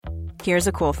Here's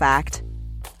a cool fact.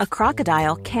 A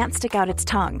crocodile can't stick out its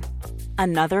tongue.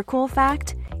 Another cool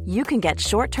fact, you can get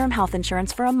short-term health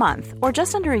insurance for a month or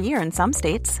just under a year in some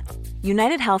states.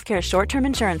 United Healthcare short-term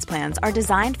insurance plans are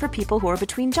designed for people who are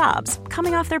between jobs,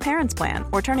 coming off their parents' plan,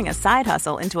 or turning a side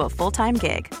hustle into a full-time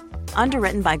gig.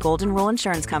 Underwritten by Golden Rule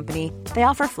Insurance Company, they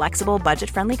offer flexible,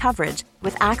 budget-friendly coverage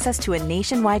with access to a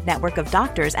nationwide network of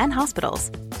doctors and hospitals.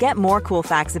 Get more cool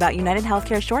facts about United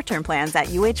Healthcare short-term plans at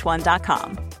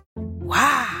uh1.com.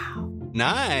 Wow.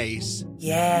 Nice.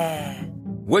 Yeah.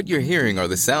 What you're hearing are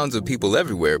the sounds of people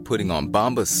everywhere putting on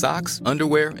Bombas socks,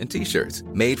 underwear, and T-shirts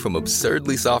made from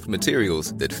absurdly soft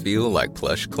materials that feel like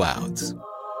plush clouds.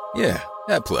 Yeah,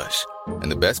 that plush. And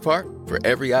the best part? For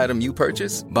every item you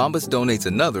purchase, Bombas donates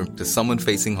another to someone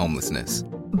facing homelessness.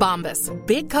 Bombas.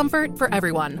 Big comfort for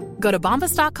everyone. Go to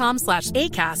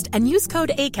bombas.com/ACAST and use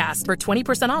code ACAST for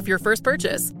 20% off your first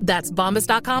purchase. That's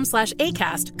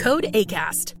bombas.com/ACAST. Code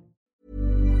ACAST.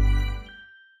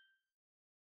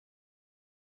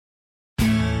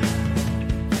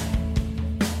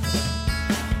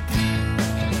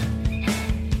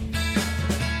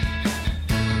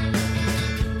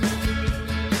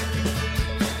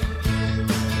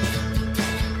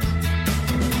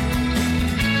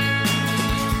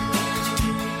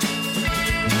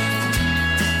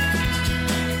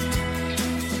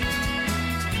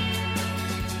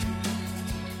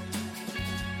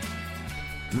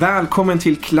 Välkommen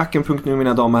till Klacken.nu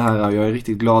mina damer och herrar. Jag är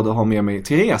riktigt glad att ha med mig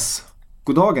Therese.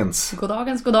 Goddagens.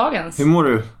 Goddagens. Hur mår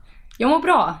du? Jag mår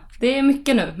bra. Det är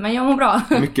mycket nu, men jag mår bra.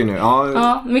 Mycket nu, ja.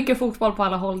 Ja, mycket fotboll på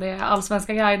alla håll. Det är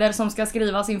allsvenska guider som ska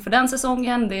skrivas inför den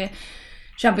säsongen. Det är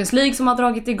Champions League som har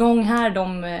dragit igång här.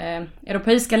 De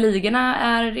europeiska ligorna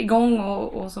är igång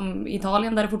och som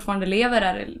Italien där det fortfarande lever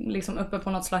är liksom uppe på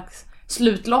något slags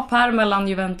slutlopp här mellan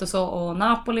Juventus och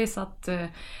Napoli. Så att, det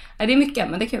är mycket,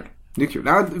 men det är kul. Det är kul.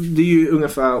 Ja, det är ju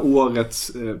ungefär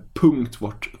årets punkt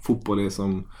vart fotboll är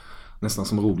som nästan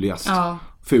som roligast. Ja.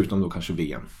 Förutom då kanske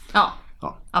VM. Ja.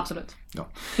 Absolut. Ja.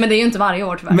 Men det är ju inte varje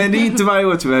år tyvärr. Men det är inte varje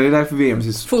år tyvärr. Det är därför VM är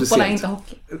så fotboll speciellt. Är inte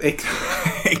hockey.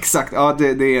 Exakt. Ja,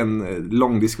 det är en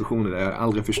lång diskussion. Jag har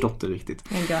aldrig förstått det riktigt.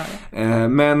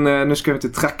 Men nu ska vi inte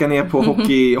tracka ner på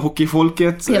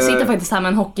hockeyfolket. Jag sitter faktiskt här med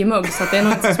en hockeymugg så att det är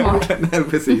nog inte så smart. Nej,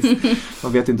 precis.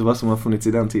 Man vet inte vad som har funnits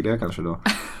i den tidigare kanske då.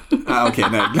 Okej,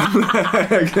 nej,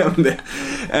 glöm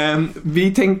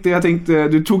det. Jag tänkte,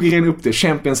 du tog redan upp det,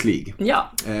 Champions League.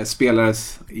 Ja.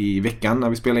 Spelades i veckan när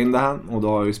vi spelade in det här. Och då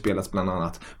har ju spelats bland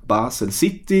annat Basel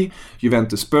City,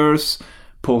 Juventus Spurs,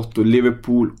 Porto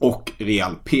Liverpool och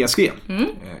Real PSG.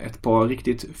 Ett par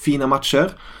riktigt fina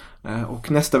matcher.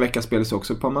 Och nästa vecka spelas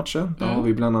också ett par matcher. Där har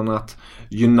vi bland annat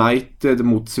United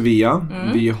mot Sevilla.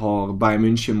 Vi har Bayern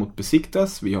München mot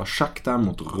Besiktas. Vi har Shakhtar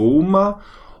mot Roma.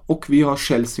 Och vi har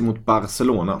Chelsea mot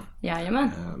Barcelona.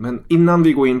 Jajamän. Men innan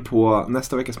vi går in på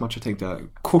nästa veckas matcher tänkte jag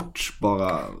kort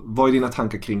bara, vad är dina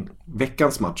tankar kring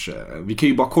veckans matcher? Vi kan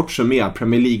ju bara kort summera,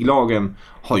 Premier League-lagen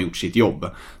har gjort sitt jobb.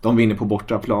 De vinner på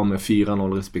bortaplan med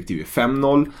 4-0 respektive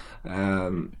 5-0.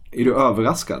 Är du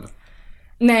överraskad?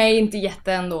 Nej, inte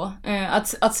jätte ändå.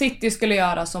 Att City skulle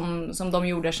göra som de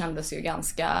gjorde kändes ju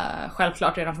ganska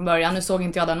självklart redan från början. Nu såg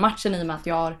inte jag den matchen i och med att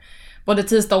jag har, både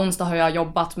tisdag och onsdag har jag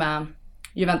jobbat med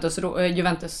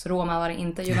Juventus Roma var det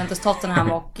inte, Juventus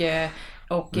Tottenham och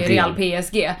Real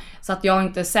PSG. Så att jag har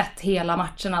inte sett hela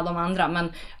matcherna de andra.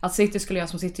 Men att City skulle göra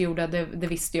som City gjorde, det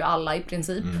visste ju alla i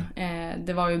princip.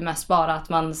 Det var ju mest bara att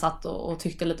man satt och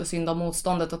tyckte lite synd om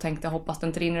motståndet och tänkte hoppas den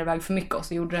inte rinner iväg för mycket, och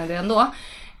så gjorde den det ändå.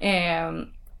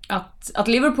 Att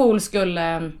Liverpool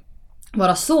skulle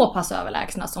vara så pass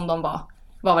överlägsna som de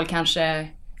var väl kanske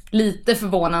lite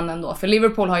förvånande ändå. För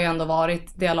Liverpool har ju ändå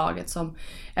varit det laget som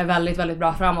är väldigt, väldigt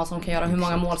bra framåt, som kan göra hur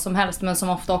många mål som helst, men som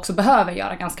ofta också behöver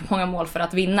göra ganska många mål för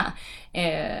att vinna.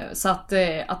 Så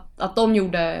att de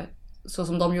gjorde så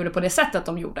som de gjorde på det sättet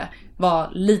de gjorde var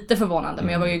lite förvånande,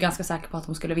 men jag var ju ganska säker på att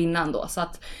de skulle vinna ändå. Så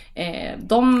att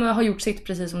de har gjort sitt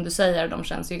precis som du säger. De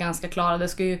känns ju ganska klara. Det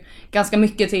ska ju ganska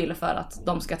mycket till för att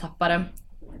de ska tappa det.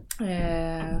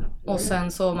 Och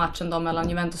sen så matchen då mellan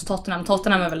Juventus och Tottenham.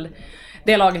 Tottenham är väl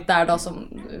det laget där då,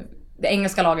 som det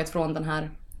engelska laget från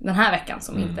den här veckan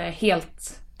som inte är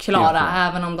helt klara,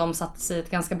 även om de satte sig i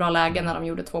ett ganska bra läge när de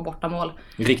gjorde 2 bortamål.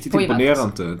 Riktigt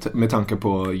imponerande med tanke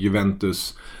på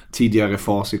Juventus tidigare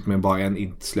facit med bara en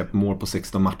insläppt mål på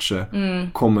 16 matcher.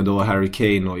 Kommer då Harry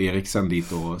Kane och Eriksen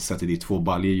dit och sätter dit 2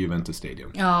 baljor i Juventus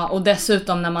Stadium. Ja, och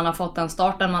dessutom när man har fått den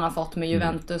starten man har fått med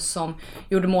Juventus som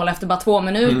gjorde mål efter bara 2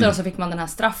 minuter och så fick man den här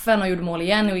straffen och gjorde mål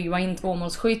igen och var in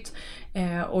 2-målsskytt.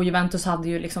 Och Juventus hade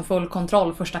ju liksom full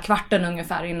kontroll första kvarten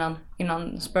ungefär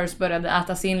innan Spurs började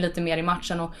äta sig in lite mer i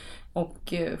matchen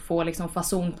och få liksom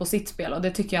fason på sitt spel. Och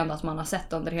det tycker jag ändå att man har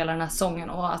sett under hela den här säsongen.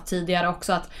 Och att tidigare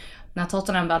också att när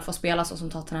Tottenham väl får spela så som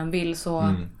Tottenham vill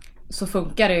så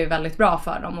funkar det ju väldigt bra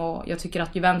för dem. Och jag tycker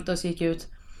att Juventus gick ut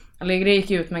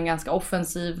med en ganska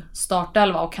offensiv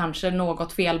startelva och kanske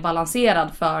något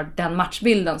felbalanserad för den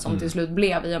matchbilden som till slut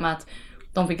blev, i och med att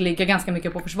de fick ligga ganska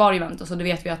mycket på försvar Juventus, och det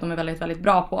vet vi att de är väldigt, väldigt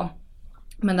bra på.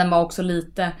 Men den var också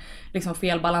lite liksom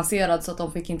felbalanserad, så att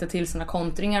de fick inte till sina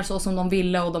kontringar så som de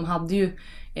ville, och de hade ju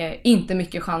inte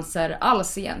mycket chanser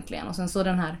alls egentligen. Och sen så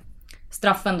den här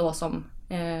straffen då som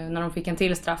när de fick en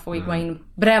till straff och Higuain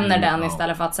bränner den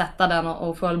istället för att sätta den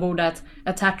och fullborda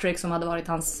ett hattrick som hade varit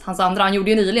hans andra. Han gjorde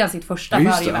ju nyligen sitt första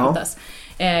för Juventus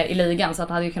i ligan, så att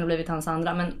det hade ju kunnat blivit hans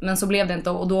andra. Men så blev det inte,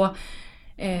 och då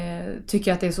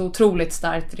tycker jag att det är så otroligt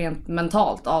starkt rent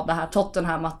mentalt av det här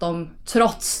Tottenham, att de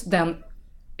trots den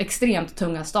extremt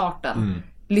tunga starten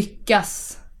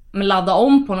lyckas ladda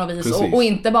om på något vis, och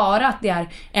inte bara att det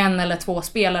är en eller två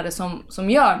spelare som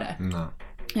gör det.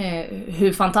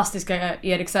 Hur fantastiska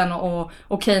Eriksen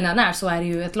och Kane är, så är det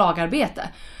ju ett lagarbete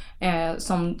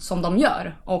som de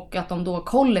gör, och att de då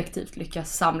kollektivt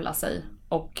lyckas samla sig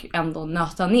och ändå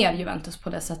nöta ner Juventus på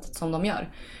det sättet som de gör,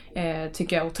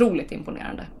 tycker jag är otroligt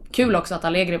imponerande. Kul också att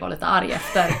Allegri var lite arg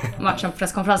efter matchen på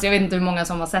presskonferens. Jag vet inte hur många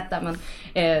som har sett det,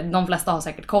 men de flesta har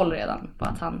säkert koll redan på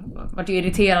att han var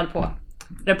irriterad på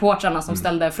reportrarna som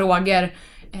ställde frågor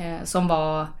som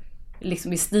var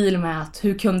liksom i stil med att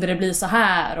hur kunde det bli så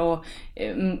här, och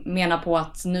menar på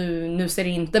att nu ser det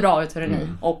inte bra ut för ni.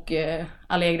 Och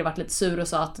Allegri varit lite sur och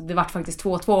sa att det vart faktiskt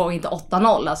 2-2 och inte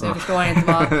 8-0. Alltså jag förstår inte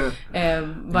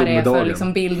vad det är för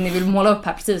liksom bild ni vill måla upp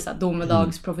här, precis, att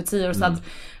domedagsprofetior. Så att,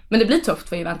 men det blir tufft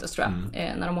för Juventus, tror jag,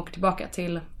 när de åker tillbaka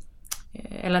till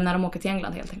eller när de åker till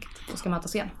England helt enkelt och ska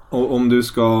mötas igen. Och om du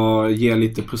ska ge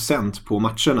lite procent på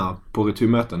matcherna på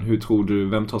returmöten, hur tror du,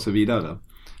 vem tar sig vidare?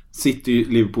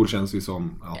 City-Liverpool känns ju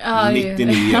som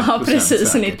 99%. Ja,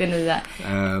 precis, 99.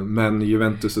 Men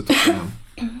Juventus och Tottenham.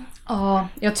 Ja,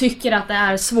 jag tycker att det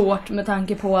är svårt med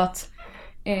tanke på att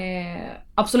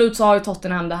absolut så har ju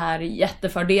Tottenham det här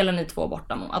jättefördelen i 2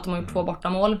 bortamål. Att de har gjort 2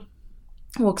 bortamål.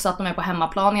 Och också att de är på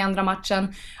hemmaplan i andra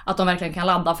matchen. Att de verkligen kan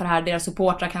ladda för det här. Deras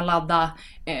supportrar kan ladda.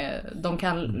 De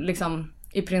kan liksom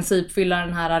i princip fylla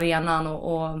den här arenan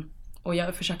och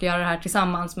försöka göra det här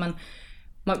tillsammans. Men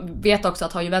man vet också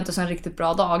att har Juventus en riktigt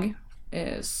bra dag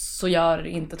så gör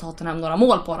inte Tottenham några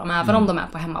mål på dem, även om de är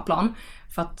på hemmaplan.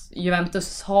 För att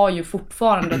Juventus har ju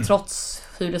fortfarande, trots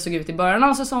hur det såg ut i början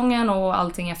av säsongen och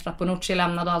allting efter att Bonucci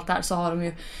lämnade och allt det här, så har de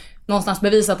ju någonstans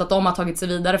bevisat att de har tagit sig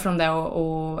vidare från det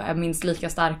och är minst lika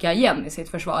starka igen i sitt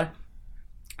försvar.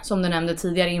 Som du nämnde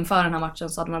tidigare inför den här matchen,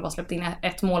 så hade man bara släppt in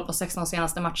 1 mål på 16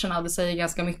 senaste matcherna. Det säger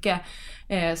ganska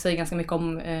mycket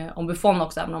om Buffon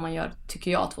också, även om man gör,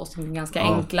 tycker jag, 2 ganska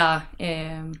enkla...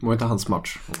 Det var inte hans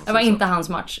match. Det var inte hans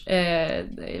match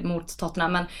mot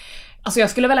Tottenham, men alltså jag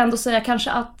skulle väl ändå säga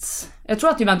kanske att... Jag tror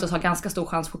att Juventus har ganska stor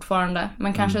chans fortfarande,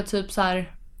 men kanske typ så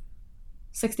här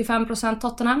 65%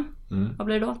 Tottenham. Vad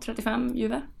blir det då? 35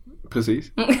 Juve?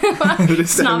 Precis.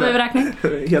 Snabb överräkning.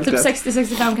 Typ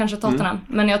 60-65 kanske Tottenham.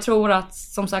 Men jag tror att,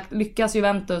 som sagt, lyckas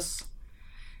Juventus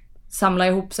samla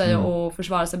ihop sig och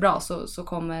försvara sig bra, så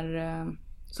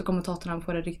kommer Tottenham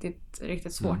få det riktigt,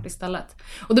 riktigt svårt istället.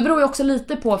 Och det beror ju också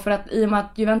lite på, för att i och med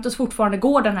att Juventus fortfarande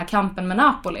går den här kampen med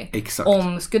Napoli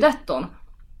om Scudetton,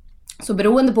 så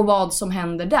beroende på vad som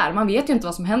händer där, man vet ju inte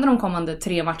vad som händer de kommande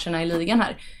 3 matcherna i ligan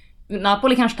här.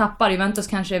 Napoli kanske tappar, Juventus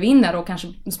kanske vinner och kanske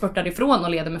spurtar ifrån och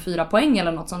leder med 4 poäng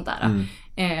eller något sånt där.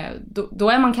 Då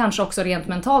är man kanske också rent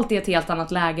mentalt i ett helt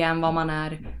annat läge än vad man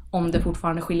är om det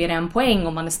fortfarande skiljer 1 poäng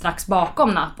och man är strax bakom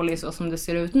Napoli, så som det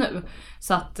ser ut nu.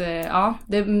 Så att ja,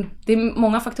 det är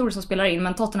många faktorer som spelar in,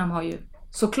 men Tottenham har ju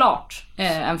såklart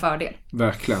en fördel.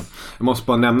 Verkligen. Jag måste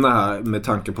bara nämna här, med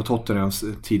tanke på Tottenhams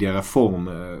tidigare form.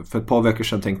 För ett par veckor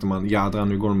sedan tänkte man, jädrar,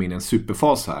 nu går de in i en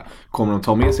superfas här. Kommer de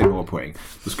ta med sig några poäng?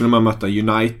 Då skulle man möta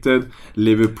United,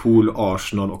 Liverpool,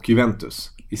 Arsenal och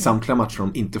Juventus. I samtliga matcher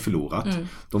de inte förlorat.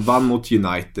 De vann mot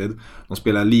United, de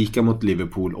spelar lika mot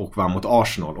Liverpool och vann mot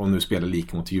Arsenal, och nu spelar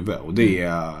lika mot Juve. Och det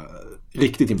är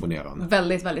riktigt imponerande.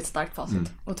 Väldigt, väldigt starkt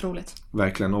facit. Otroligt.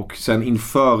 Verkligen. Och sen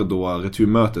inför då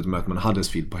returmötet möter man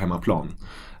Huddersfield på hemmaplan.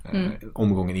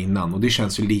 Omgången innan. Och det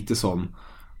känns ju lite som,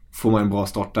 får man en bra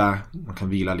start där, man kan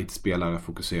vila lite spelare,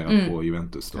 fokusera på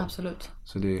Juventus då. Absolut.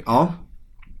 Så det, ja,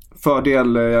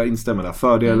 fördel, jag instämmer där.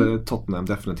 Fördel Tottenham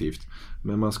definitivt.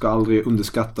 Men man ska aldrig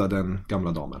underskatta den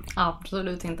gamla damen.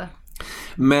 Absolut inte.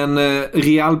 Men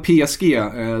Real PSG,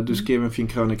 du skrev en fin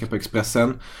krönika på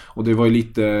Expressen och det var ju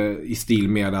lite i stil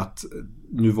med att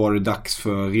nu var det dags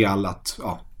för Real att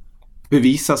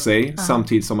bevisa sig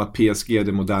samtidigt som att PSG,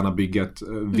 det moderna bygget,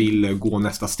 vill gå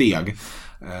nästa steg.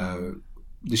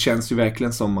 Det känns ju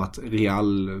verkligen som att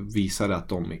Real visade att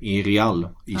de är Real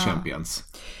i Champions.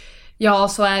 Ja,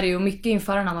 så är det ju. Mycket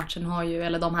inför den här matchen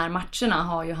de här matcherna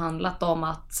har ju handlat om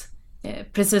att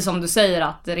precis som du säger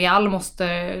att Real måste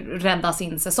rädda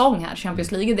sin säsong här.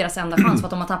 Champions League är deras enda chans för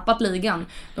att de har tappat ligan.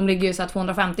 De ligger ju så här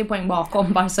 250 poäng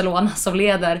bakom Barcelona som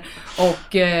leder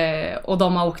och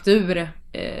de har åkt ur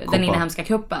den inhemska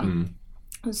kuppen.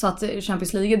 Så att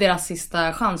Champions League är deras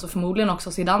sista chans och förmodligen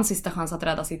också Zidanes sista chans att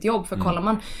rädda sitt jobb. För kollar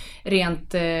man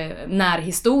rent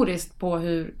närhistoriskt på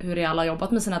hur Real har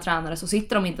jobbat med sina tränare så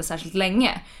sitter de inte särskilt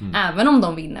länge. Även om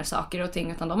de vinner saker och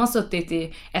ting. Utan de har suttit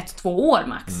i 1-2 år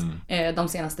max. De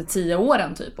senaste 10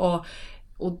 åren typ. Och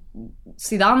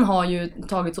Zidane har ju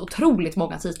tagit så otroligt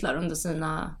många titlar under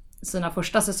sina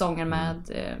första säsonger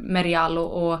med Real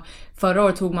och förra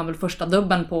året tog man väl första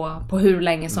dubben på hur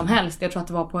länge som helst. Jag tror att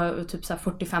det var på typ så här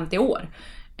 40-50 år.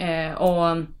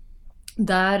 Och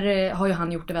där har ju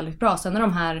han gjort det väldigt bra. Sen när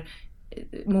de här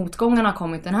motgångarna har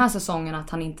kommit den här säsongen att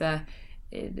han inte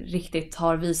riktigt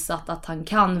har visat att han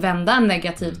kan vända en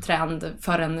negativ trend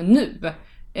förrän nu.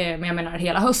 Men jag menar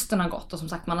hela hösten har gått och som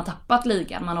sagt man har tappat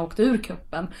ligan, man har åkt ur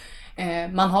kuppen.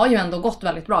 Man har ju ändå gått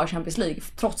väldigt bra i Champions League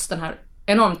trots den här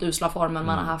enormt usla formen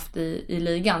man har haft i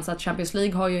ligan. Så att Champions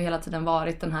League har ju hela tiden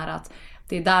varit den här att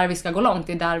det är där vi ska gå långt,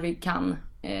 det är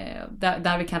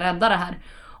där vi kan rädda det här.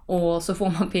 Och så får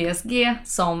man PSG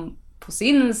som på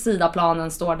sin sida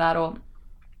planen står där och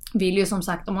vill ju som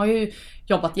sagt, de har ju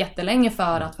jobbat jättelänge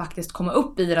för att faktiskt komma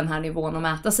upp i den här nivån och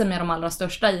mäta sig med de allra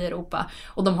största i Europa.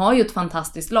 Och de har ju ett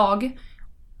fantastiskt lag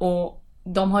och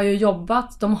de har ju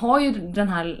jobbat, de har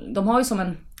ju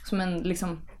som en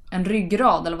liksom en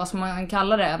ryggrad eller vad som man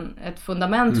kallar det, ett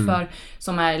fundament för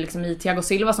som är liksom i Thiago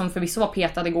Silva som förvisso var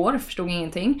petad igår, förstod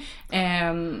ingenting.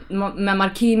 Med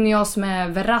Marquinhos,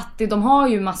 med Verratti, de har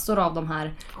ju massor av de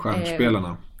här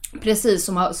stjärnspelarna. Precis,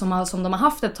 som de har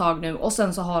haft ett tag nu. Och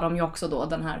sen så har de ju också då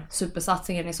den här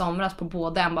supersatsningen i somras på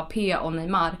både Mbappé och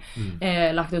Neymar.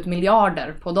 Lagt ut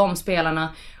miljarder på de spelarna.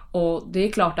 Och det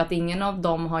är klart att ingen av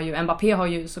dem har ju, Mbappé har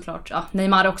ju såklart,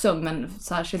 Neymar är också ung, men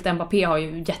särskilt Mbappé har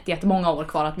ju jättemånga år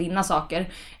kvar att vinna saker.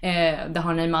 Det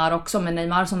har Neymar också, men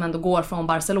Neymar som ändå går från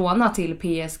Barcelona till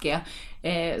PSG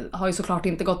har ju såklart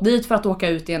inte gått dit för att åka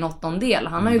ut i en åttondel.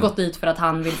 Han har ju gått dit för att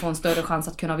han vill få en större chans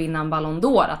att kunna vinna en Ballon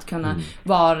d'Or, att kunna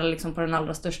vara liksom på den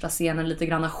allra största scenen lite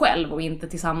grann själv och inte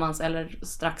tillsammans eller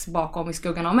strax bakom i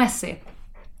skuggan av Messi.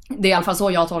 Det är i alla fall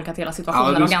så jag har tolkat hela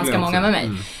situationen och ganska många med mig.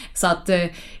 Så att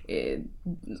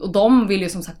och de vill ju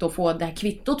som sagt då få det här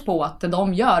kvittot på att det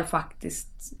de gör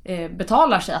faktiskt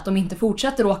betalar sig. Att de inte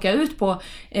fortsätter åka ut på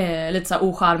lite så här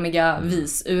ocharmiga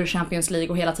vis ur Champions League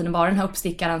och hela tiden vara den här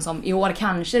uppstickaren som i år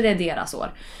kanske det är deras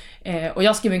år. Och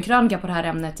jag skrev en krönika på det här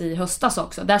ämnet i höstas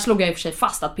också. Där slog jag i och för sig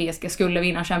fast att PSG skulle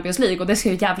vinna Champions League. Och det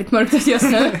ser ju jävligt mörkt ut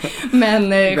just nu.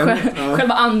 Men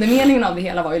själva andemeningen av det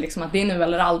hela var ju liksom att det är nu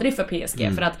eller aldrig för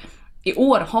PSG. För att i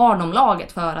år har de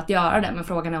laget för att göra det. Men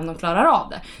frågan är om de klarar av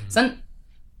det. Sen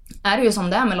är det ju som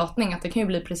det är med lottning, att det kan ju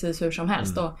bli precis hur som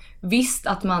helst. Och visst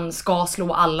att man ska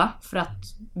slå alla för att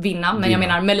vinna. Men jag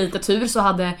menar, med lite tur så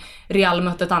hade Real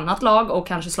mött ett annat lag och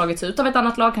kanske slagits ut av ett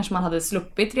annat lag. Kanske man hade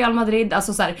sluppit Real Madrid.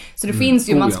 Alltså så här, så det finns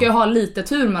ju, man ska ju ha lite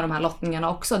tur med de här lottningarna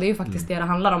också. Det är ju faktiskt det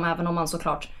handlar om, även om man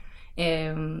såklart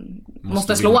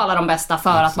måste slå alla de bästa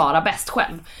för att vara bäst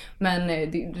själv. Men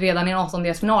redan i en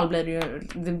åttondelsfinal blir det ju,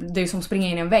 det är ju som springa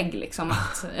in i en vägg liksom,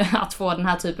 att få den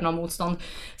här typen av motstånd.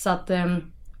 Så att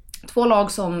två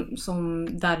lag som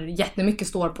där jättemycket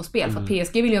står på spel. För att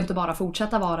PSG vill ju inte bara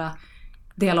fortsätta vara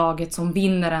det laget som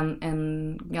vinner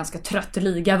en ganska trött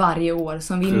liga varje år,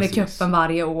 som vinner kuppen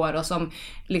varje år och som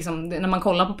liksom, när man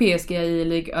kollar på PSG i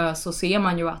Ligue Ö så ser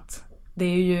man ju att det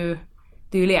är ju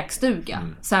lekstuga.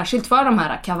 Särskilt för de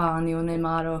här Cavani och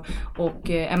Neymar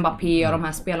och Mbappé och de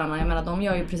här spelarna. Jag menar, de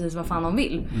gör ju precis vad fan de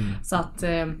vill. Så att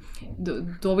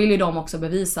då vill ju de också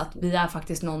bevisa att vi är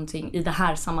faktiskt någonting i det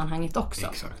här sammanhanget också.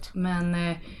 Exakt.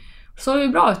 Men så är det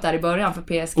bra ut där i början för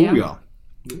PSG.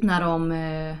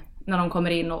 När de kommer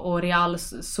in och Real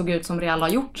såg ut som Real har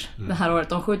gjort det här året.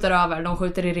 De skjuter över, de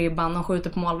skjuter i ribban, de skjuter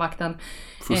på målvakten.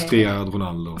 Frustrerad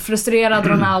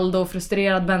Ronaldo,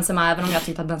 frustrerad Benzema. Även om jag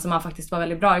tyckte att Benzema faktiskt var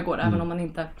väldigt bra igår. Även om han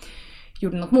inte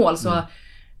gjorde något mål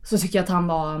så tycker jag att han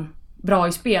var bra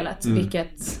i spelet.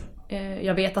 Vilket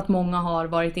jag vet att många har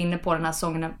varit inne på den här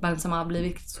säsongen när Benzema har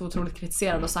blivit så otroligt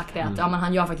kritiserad och sagt det att men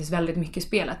han gör faktiskt väldigt mycket i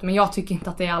spelet. Men jag tycker inte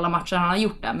att det är alla matcher han har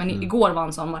gjort det. Men igår var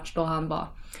en sån match då han var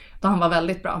då han var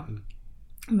väldigt bra.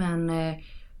 Men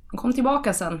de kom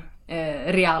tillbaka sen,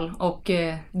 Real, och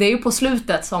det är ju på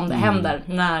slutet som det händer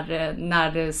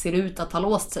när det ser ut att ha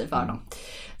låst sig för dem.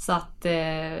 Så att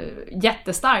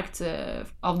jättestarkt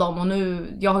av dem, och nu,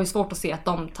 jag har ju svårt att se att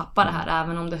de tappar det här,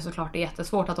 även om det såklart är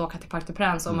jättesvårt att åka till Parc des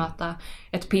Princes och möta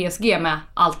ett PSG med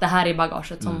allt det här i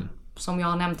bagaget som jag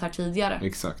har nämnt här tidigare.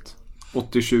 Exakt.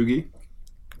 80-20?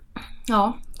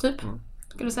 Ja, typ.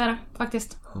 Skulle säga det,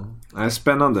 faktiskt. Nej,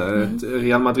 spännande.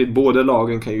 Real Madrid, båda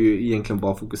lagen kan ju egentligen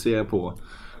bara fokusera på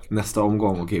nästa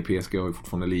omgång. Okej, PSG har ju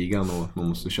fortfarande ligan och man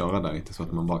måste köra där, inte så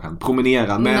att man bara kan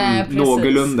promenera, men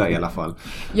någorlunda i alla fall.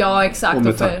 Ja, exakt.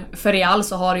 Och för Real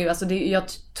så har det ju, alltså jag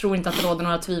tror inte att det råder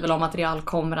några tvivel om att Real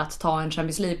kommer att ta en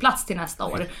Champions League-plats till nästa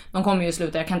år. De kommer ju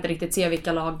sluta, jag kan inte riktigt se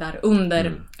vilka lag där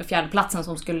under fjärdeplatsen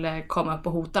som skulle komma upp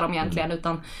och hota dem egentligen,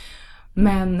 utan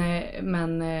men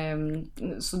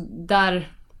så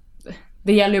där,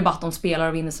 det gäller ju bara att de spelar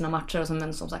och vinner sina matcher, och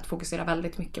som sagt fokuserar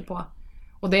väldigt mycket på.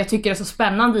 Och det jag tycker är så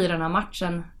spännande i den här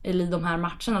matchen, i de här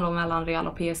matcherna då mellan Real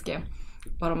och PSG,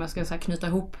 bara om jag ska knyta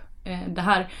ihop det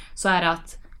här, så är det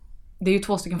att det är ju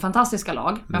 2 stycken fantastiska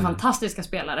lag med fantastiska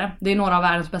spelare. Det är några av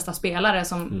världens bästa spelare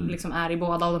som liksom är i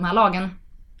båda av de här lagen.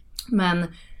 Men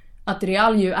att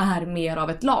Real ju är mer av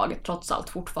ett lag trots allt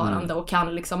fortfarande, och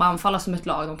kan liksom anfalla som ett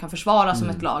lag, de kan försvara som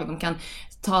ett lag, de kan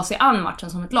ta sig an matchen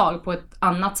som ett lag på ett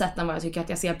annat sätt än vad jag tycker att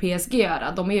jag ser PSG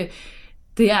göra.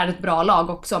 Det är ett bra lag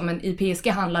också, men i PSG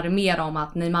handlar det mer om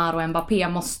att Neymar och Mbappé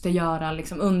måste göra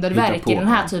liksom underverk i den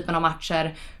här typen av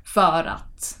matcher för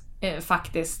att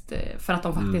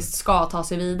de faktiskt ska ta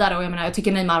sig vidare. Och jag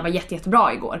tycker Neymar var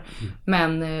jättebra igår,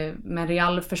 men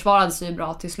Real försvarade sig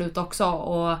bra till slut också,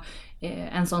 och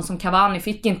en sån som Cavani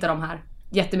fick inte de här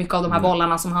jättemycket av de här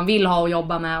bollarna som han vill ha och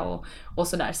jobba med och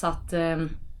sådär, så att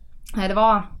det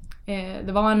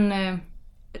var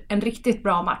en riktigt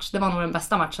bra match. Det var nog den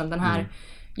bästa matchen den här.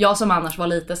 Jag som annars var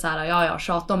lite så här, jag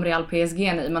tjatar om Real PSG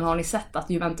nu, men har ni sett att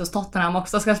Juventus Tottenham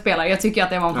också ska spela? Jag tycker att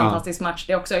det var en fantastisk match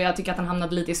det också. Jag tycker att den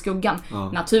hamnade lite i skuggan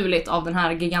naturligt av den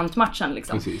här gigantmatchen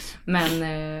liksom.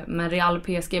 Men Real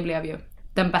PSG blev ju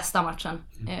den bästa matchen.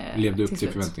 Levde upp till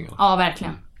förväntningarna. Ja,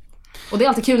 verkligen. Och det är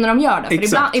alltid kul när de gör det,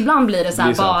 för ibland blir det så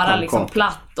här bara liksom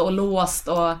platt och låst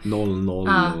och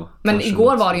 0-0. Men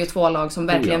igår var det ju 2 lag som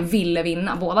verkligen ville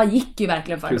vinna. Båda gick ju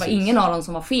verkligen för det. Det var ingen av dem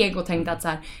som var feg och tänkte att så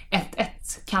här 1-1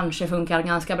 kanske funkar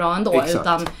ganska bra ändå. Exakt.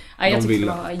 Utan jag tyckte det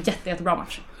var en jättebra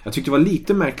match. Jag tyckte det var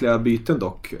lite märkliga byten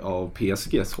dock av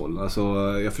PSGs håll. Alltså,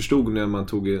 jag förstod när man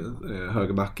tog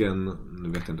högerbacken, nu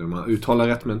vet jag inte om man uttalar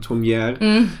rätt, men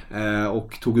Tomier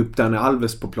och tog upp Dani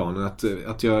Alves på planen,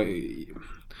 att jag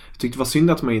tyckte det var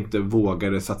synd att man inte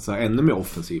vågade satsa ännu mer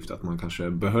offensivt, att man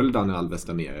kanske behöll Dani Alves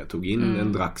där nere, tog in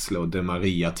en Draxler och De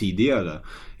Maria tidigare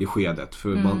i skedet,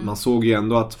 för man såg ju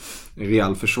ändå att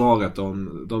Real-försvaret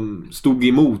de stod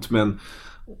emot, men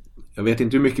jag vet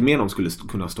inte hur mycket mer de skulle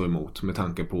kunna stå emot med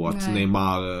tanke på att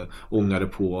Neymar ångade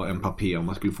på Mbappé. Om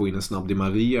man skulle få in en snabb Di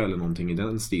Maria eller någonting i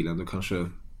den stilen, då kanske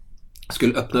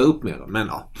skulle öppna upp med dem. Men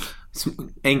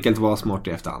enkelt var smart i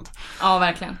efterhand. Ja,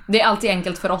 verkligen. Det är alltid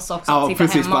enkelt för oss också att sitta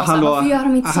precis, hemma och säga, varför gör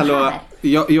de inte så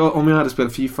här? Om jag hade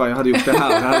spelat FIFA, jag hade gjort det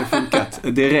här. Det hade funkat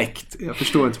direkt. Jag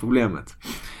förstår inte problemet.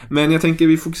 Men jag tänker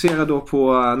vi fokuserar då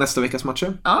på nästa veckas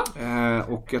matcher.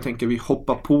 Och jag tänker vi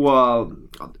hoppar på...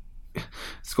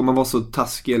 Ska man vara så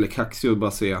taskig eller kaxig och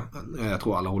bara se, jag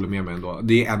tror alla håller med mig ändå,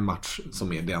 det är en match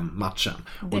som är den matchen,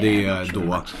 och det är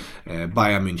då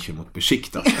Bayern München mot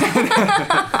Besiktas.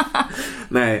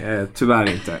 Nej,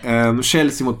 tyvärr inte.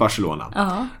 Chelsea mot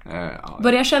Barcelona.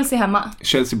 Börjar Chelsea hemma?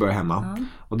 Chelsea börjar hemma.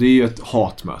 Och det är ju ett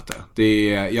hatmöte.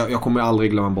 Jag kommer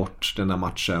aldrig glömma bort den där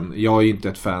matchen. Jag är inte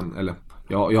ett fan, eller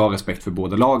jag har respekt för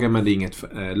båda lagen, men det är inget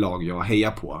lag jag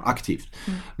hejar på aktivt.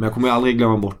 Men jag kommer aldrig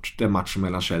glömma bort den matchen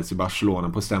mellan Chelsea och Barcelona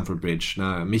på Stamford Bridge,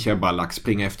 när Michael Ballack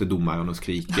springer efter domaren och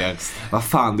skriker vad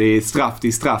fan, det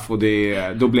är straff, och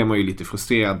då blev man ju lite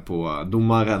frustrerad på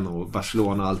domaren och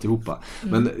Barcelona och alltihopa.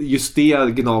 Men just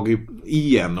det gnager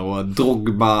i en, och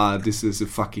Drogba, this is a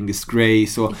fucking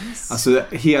disgrace, och alltså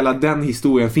hela den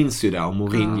historien finns ju där, och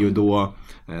Mourinho då,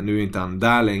 nu är inte han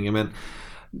där längre, men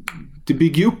det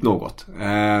bygger upp något.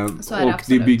 Och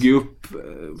det bygger upp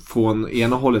från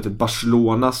ena hållet ett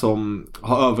Barcelona som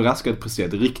har överraskat,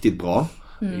 presterat riktigt bra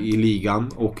i ligan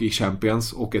och i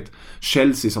Champions, och ett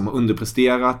Chelsea som har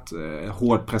underpresterat,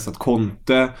 hårt pressat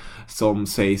Conte som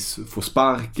sägs få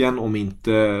sparken, om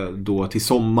inte då till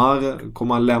sommar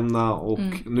kommer han lämna, och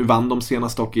nu vann de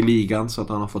senast dock i ligan, så att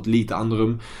han har fått lite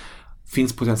andrum.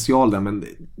 Finns potential där, men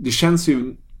det känns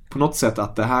ju på något sätt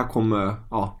att det här kommer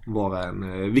vara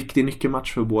en viktig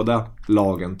nyckelmatch för båda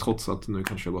lagen, trots att nu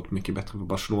kanske har gått mycket bättre för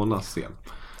Barcelonas del.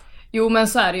 Jo, men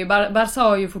så är det ju. Barca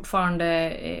har ju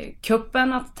fortfarande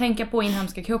kuppen att tänka på,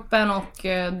 inhemska kuppen, och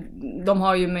de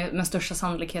har ju med största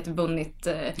sannolikhet vunnit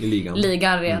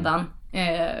ligan redan.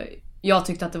 Jag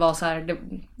tyckte att det var så här,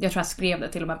 jag tror jag skrev det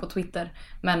till och med på Twitter,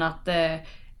 men att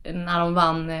när de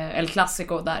vann El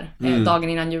Clasico där dagen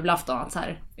innan julafton, att så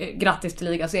här, grattis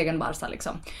till ligasegern Barca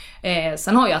liksom.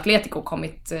 Sen har ju Atletico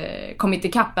kommit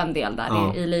ikapp en del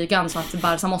där i ligan, så att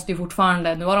Barca måste ju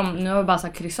fortfarande, nu har Barca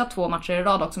kryssat 2 matcher i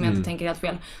rad också, om jag inte tänker helt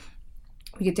fel,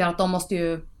 vilket gör att de måste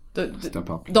ju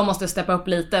de måste steppa upp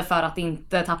lite för att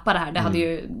inte tappa det här. Det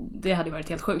hade ju varit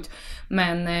helt sjukt,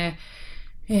 men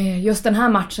just den här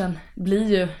matchen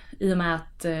blir ju, i och med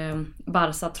att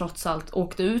Barca trots allt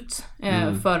åkte ut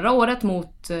förra året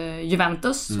mot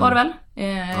Juventus var det väl?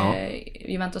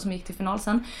 Juventus som gick till final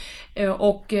sen.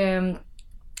 Och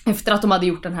efter att de hade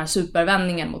gjort den här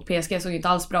supervändningen mot PSG, såg inte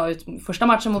alls bra ut första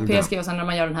matchen mot PSG, och sen när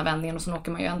man gör den här vändningen och så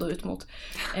åker man ju ändå ut mot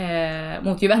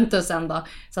Juventus sen då.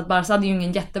 Så att Barca hade ju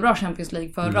ingen jättebra Champions League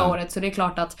förra året, så det är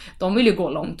klart att de vill ju gå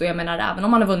långt, och jag menar, även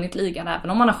om man har vunnit ligan, även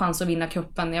om man har chans att vinna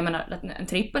kuppen, jag menar, en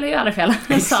trippel är ju aldrig fel.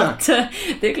 Så att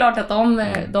det är klart att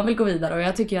de vill gå vidare, och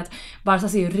jag tycker att Barca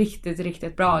ser ju riktigt,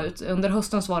 riktigt bra ut. Under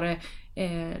hösten så var det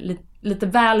lite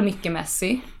väl mycket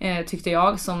Messi, tyckte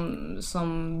jag,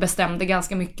 som bestämde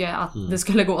ganska mycket att det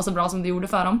skulle gå så bra som det gjorde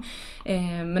för dem.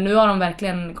 Men nu har de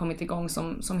verkligen kommit igång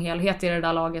som helhet i det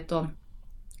där laget, och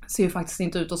ser ju faktiskt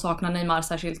inte ut att sakna Neymar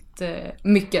särskilt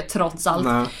mycket trots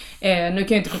allt. Nu kan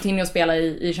ju inte Coutinho spela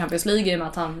i Champions League i och med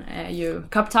att han är ju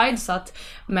cup-tied, så att,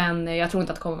 men jag tror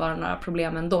inte att det kommer vara några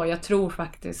problem ändå. Jag tror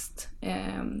faktiskt,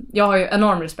 jag har ju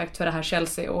enorm respekt för det här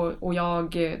Chelsea, och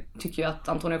jag tycker ju att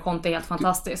Antonio Conte är helt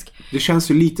fantastisk. Det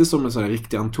känns ju lite som en sån här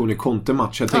riktig Antonio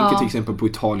Conte-match. Jag tänker till exempel på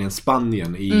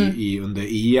Italien-Spanien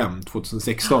under EM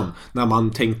 2016, när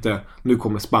man tänkte, nu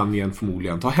kommer Spanien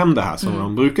förmodligen ta hem det här som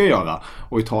de brukar göra,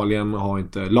 och Italien har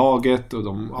inte laget,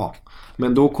 och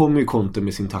men då kommer ju Conte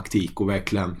med sin taktik och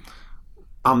verkligen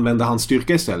använder hans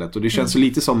styrka istället, och det känns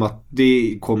lite som att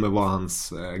det kommer vara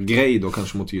hans grej då,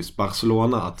 kanske mot just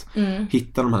Barcelona, att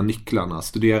hitta de här nycklarna,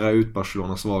 studera ut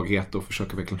Barcelonas svaghet och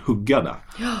försöka verkligen hugga där.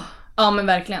 Ja, men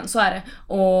verkligen, så är det.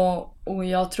 Och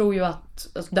jag tror ju att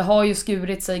det har ju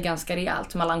skurit sig ganska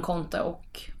rejält mellan Conte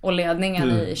och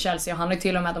ledningen i Chelsea. Och han har ju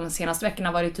till och med de senaste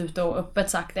veckorna varit ute och öppet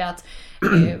sagt det, att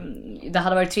det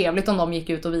hade varit trevligt om de gick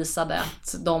ut och visade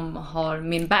att de har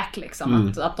min back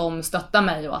liksom. Att de stöttar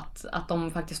mig, och att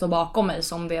de faktiskt står bakom mig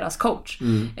som deras coach.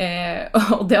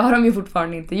 Och det har de ju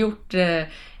fortfarande inte gjort,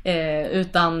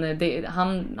 utan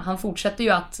han fortsätter ju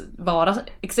att vara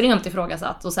extremt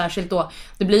ifrågasatt, och särskilt då,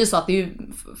 det blir ju så att det är ju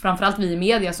framförallt vi i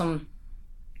media som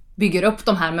bygger upp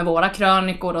de här med våra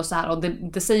krönikor och så här, och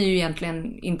det säger ju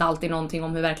egentligen inte alltid någonting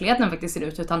om hur verkligheten faktiskt ser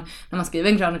ut, utan när man skriver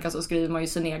en krönika så skriver man ju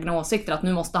sina egna åsikter, att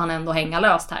nu måste han ändå hänga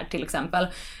löst här till exempel.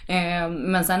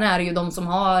 Men sen är det ju de som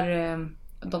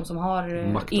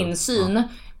har insyn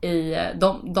i,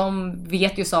 de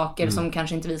vet ju saker som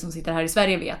kanske inte vi som sitter här i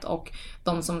Sverige vet, och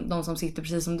de som sitter,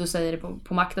 precis som du säger,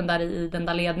 på makten där i den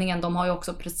där ledningen, de har ju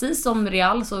också, precis som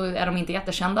Real, så är de inte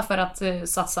jättekända för att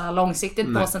satsa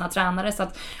långsiktigt på sina tränare, så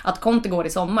att Conte går i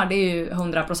sommar, det är ju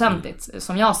 100%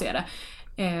 som jag ser det.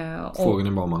 Frågan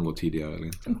är bara om man går tidigare eller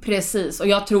inte. Precis, och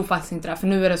jag tror faktiskt inte det, för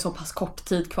nu är det så pass kort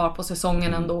tid kvar på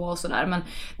säsongen ändå och sådär. Men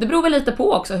det beror väl lite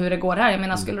på också hur det går här. Jag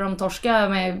menar, skulle de torska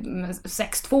med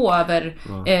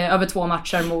 6-2 över 2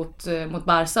 matcher mot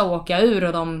Barca och åka ur,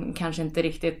 och de kanske inte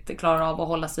riktigt klarar av att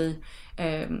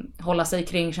hålla sig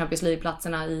kring Champions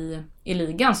League-platserna i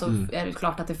ligan, så är det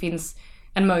klart att det finns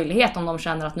en möjlighet om de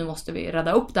känner att nu måste vi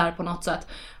rädda upp det här på något sätt.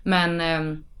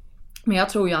 Men jag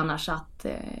tror ju annars att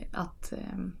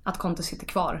Conte sitter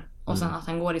kvar, och sen att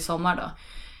han går i sommar då.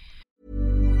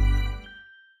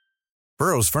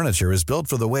 Burrow's furniture is built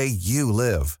for the way you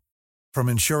live. From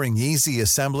ensuring easy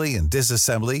assembly and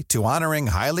disassembly to honoring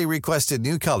highly requested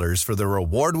new colors for their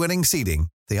award-winning seating,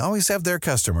 they always have their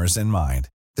customers in mind.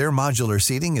 Their modular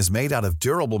seating is made out of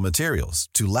durable materials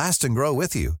to last and grow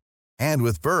with you. And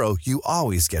with Burrow, you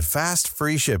always get fast,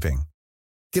 free shipping.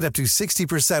 Get up to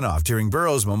 60% off during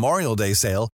Burrow's Memorial Day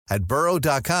sale at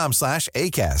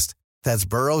burrow.com/ACAST. That's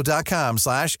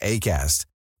burrow.com/ACAST.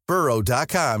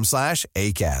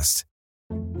 burrow.com/ACAST.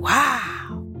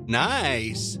 Wow.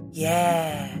 Nice.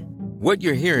 Yeah. What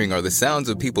you're hearing are the sounds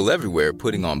of people everywhere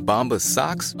putting on Bombas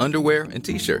socks, underwear, and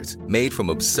T-shirts made from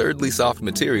absurdly soft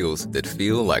materials that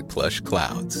feel like plush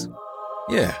clouds.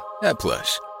 Yeah, that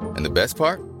plush. And the best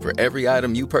part? For every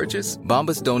item you purchase,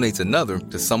 Bombas donates another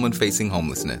to someone facing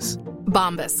homelessness.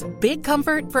 Bombas. Big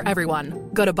comfort for everyone.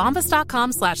 Go to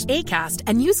bombas.com/ACAST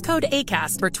and use code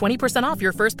ACAST for 20% off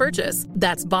your first purchase.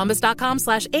 That's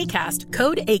bombas.com/ACAST.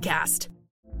 Code ACAST.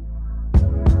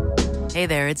 Hey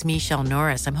there, it's Michelle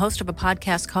Norris. I'm host of a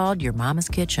podcast called Your Mama's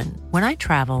Kitchen. When I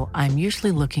travel, I'm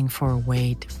usually looking for a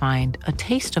way to find a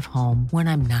taste of home when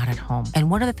I'm not at home.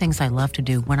 And one of the things I love to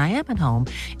do when I am at home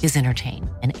is entertain.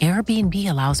 And Airbnb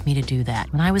allows me to do that.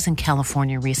 When I was in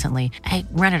California recently, I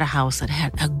rented a house that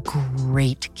had a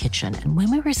great kitchen. And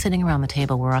when we were sitting around the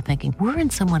table, we were all thinking, we're in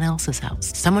someone else's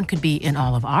house. Someone could be in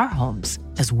all of our homes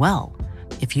as well.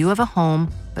 If you have a home,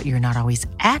 but you're not always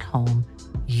at home,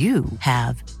 you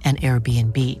have an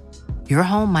Airbnb. Your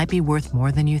home might be worth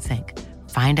more than you think.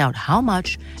 Find out how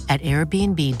much at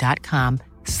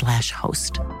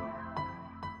airbnb.com/host.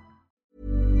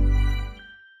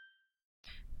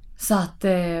 Så att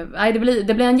det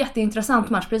blir en jätteintressant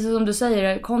match. Precis som du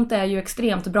säger, Conte är ju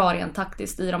extremt bra rent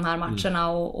taktiskt i de här matcherna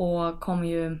och kommer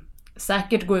ju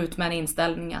säkert gå ut med en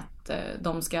inställning att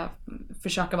de ska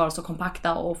försöka vara så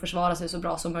kompakta och försvara sig så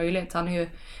bra som möjligt. Han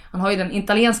har ju den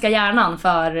italienska hjärnan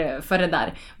för det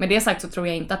där. Med det sagt så tror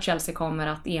jag inte att Chelsea kommer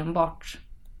att enbart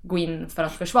gå in för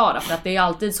att försvara. För att det är ju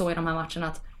alltid så i de här matcherna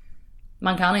att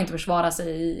man kan inte försvara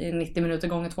sig i 90 minuter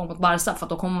gånger 2 mot Barca, för att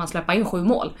då kommer man släppa in 7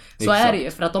 mål. Så är det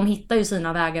ju, för att de hittar ju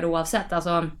sina vägar oavsett.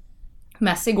 Alltså,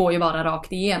 Messi går ju bara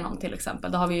rakt igenom till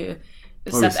exempel. Det har vi ju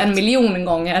sett 1 miljon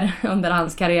gånger under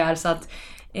hans karriär. Så att,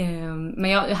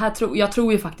 men jag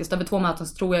tror ju faktiskt, över 2 möten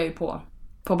så tror jag ju på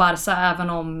Barca,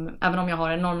 även om jag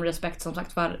har enorm respekt som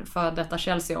sagt för detta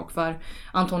Chelsea och för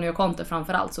Antonio Conte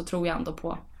framförallt, så tror jag ändå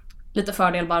på lite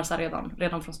fördel Barca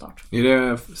redan från start. Är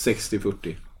det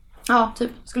 60-40? Ja,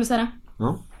 typ, skulle säga det.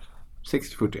 Ja,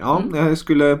 60-40. Ja,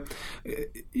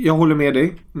 jag håller med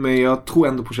dig, men jag tror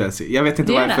ändå på Chelsea. Jag vet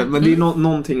inte varför, men det är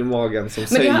någonting i magen som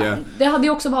säger... Det hade ju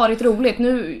också varit roligt.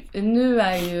 Nu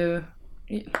är ju...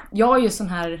 Jag är ju sån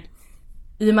här...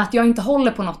 I och med att jag inte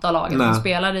håller på något av lagen som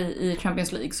spelar i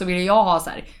Champions League, så vill jag ha så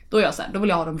här, då vill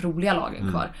jag ha de roliga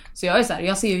lagen kvar. Så jag är så här,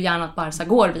 jag ser ju gärna att Barca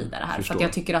går vidare här. För att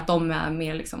jag tycker att de är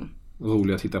mer liksom...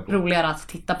 roligare att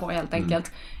titta på helt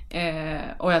enkelt.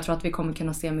 Och jag tror att vi kommer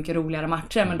kunna se mycket roligare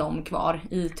matcher med dem kvar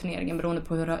i turneringen, beroende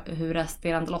på hur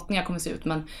resterande lottningar kommer se ut.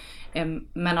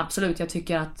 Men absolut, jag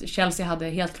tycker att Chelsea hade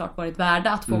helt klart varit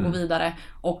värda att få gå vidare.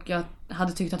 Och jag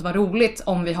hade tyckt att det var roligt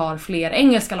om vi har fler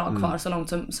engelska lag kvar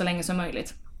så länge som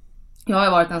möjligt. Jag har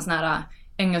ju varit en sån här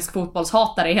engelsk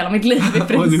fotbollshatare i hela mitt liv i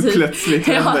princip. Och nu plötsligt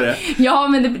händer det. Ja,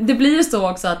 men det blir ju så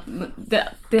också att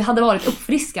det hade varit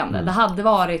uppfriskande. Det hade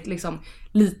varit liksom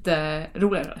lite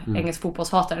roligare. Engelsk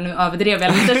fotbollshatare, nu överdrev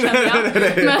jag lite, känner jag.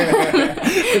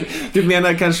 Du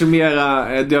menar kanske mera,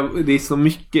 det är så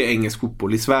mycket engelsk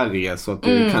fotboll i Sverige, så att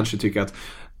du kanske tycker att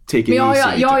men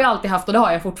jag har ju alltid haft, och det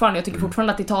har jag fortfarande. Jag tycker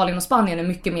fortfarande att Italien och Spanien är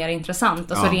mycket mer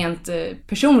intressant, alltså rent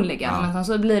personliga. Men sen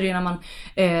så blir det ju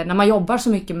när man jobbar så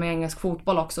mycket med engelsk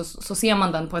fotboll också, så ser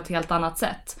man den på ett helt annat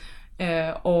sätt.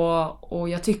 Och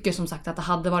jag tycker som sagt att det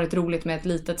hade varit roligt med ett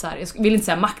litet så här, jag vill inte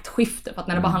säga maktskifte, för att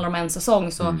när det bara handlar om en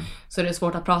säsong så är det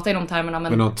svårt att prata i de termerna,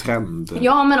 men någon trend.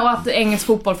 Ja, men och att engelsk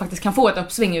fotboll faktiskt kan få ett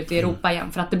uppsving ute i Europa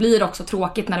igen, för att det blir också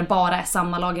tråkigt när det bara är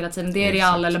samma lag hela tiden. Det är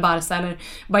Real eller Barca eller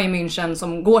Bayern München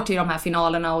som går till de här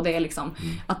finalerna, och det är liksom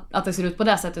att det ser ut på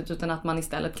det sättet, utan att man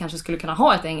istället kanske skulle kunna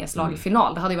ha ett engelskt lag i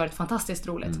final. Det hade ju varit fantastiskt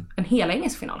roligt. En hel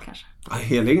engelsk final kanske. Ja,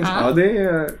 hel engelsk. Ja,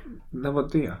 när var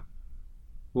det?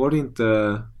 Var det inte...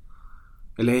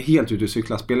 Eller helt ute i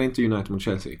cykla. Spelade inte United mot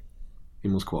Chelsea i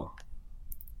Moskva?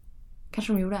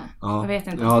 Kanske de gjorde. Jag vet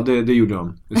inte. Ja, det gjorde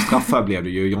de. Straffar blev det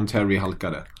ju. John Terry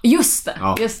halkade. Just det.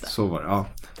 Så var det. Ja,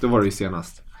 det var det ju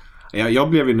senast. Jag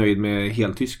blev ju nöjd med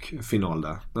helt tysk final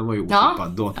där. Den var ju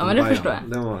otippad. Ja, men det förstår jag.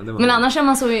 Den var men annars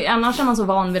är man så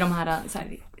van vid de här, så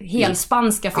här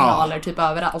helspanska finaler typ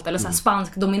överallt. Eller så här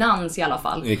spansk dominans i alla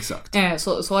fall. Exakt.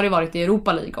 Så har det varit i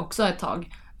Europa League också ett tag.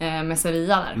 Med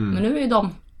Sevilla där. Men nu är ju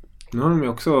Nu har de ju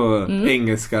också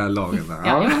engelska lagen där.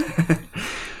 Ja.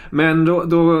 Men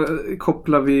då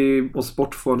kopplar vi oss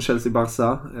bort från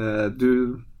Chelsea-Barca.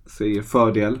 Du säger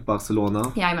fördel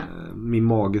Barcelona. Min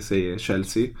mage säger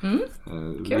Chelsea.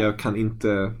 Jag kan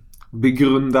inte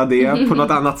begrunda det på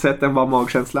något annat sätt än bara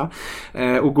magkänsla.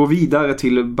 Och gå vidare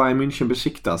till Bayern München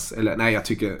Besiktas. Eller nej, jag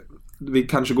tycker vi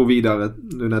kanske går vidare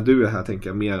nu när du är här, tänker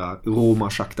jag mera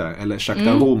Roma-Shakhtar eller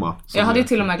Shakhtar-Roma. Jag hade ju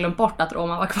till och med glömt bort att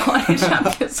Roma var kvar i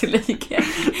Champions League.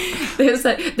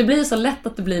 Det blir så lätt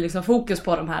att det blir liksom fokus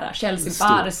på de här Chelsea,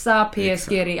 Barca,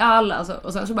 PSG, Real, alltså,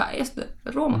 och sen så bara just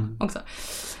det, Roma också.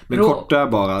 Men kort där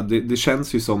bara, det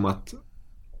känns ju som att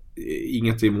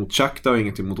inget emot Shakhtar och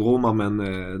inget emot Roma, men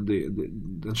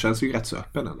den känns ju rätt så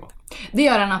öppen ändå. Det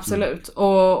gör den absolut.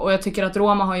 Och jag tycker att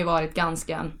Roma har ju varit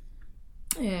ganska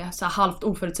så här halvt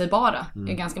oförutsägbara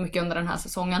ganska mycket under den här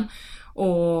säsongen,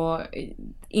 och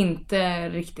inte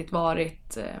riktigt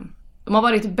varit de har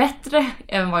varit bättre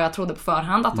än vad jag trodde på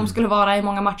förhand att de skulle vara i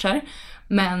många matcher.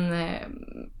 Men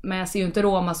jag ser ju inte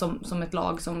Roma som ett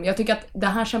lag som... Jag tycker att det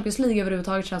här Champions League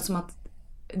överhuvudtaget känns som att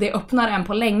det öppnar en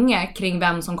på länge kring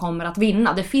vem som kommer att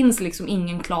vinna. Det finns liksom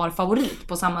ingen klar favorit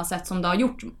på samma sätt som det har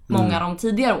gjort många av de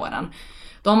tidigare åren.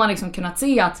 Då har man liksom kunnat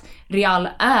se att Real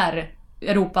är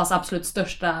Europas absolut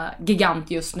största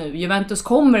gigant just nu. Juventus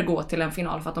kommer gå till en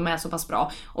final för att de är så pass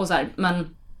bra. Och så här,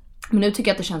 men nu tycker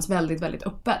jag att det känns väldigt, väldigt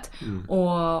öppet.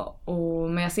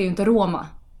 Men jag ser ju inte Roma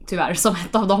tyvärr som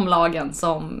ett av de lagen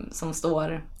som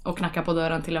står och knackar på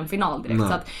dörren till en final direkt.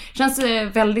 Så att det känns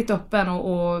väldigt öppen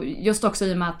och just också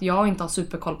i och med att jag inte har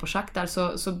superkoll på Shakhtar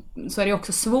så är det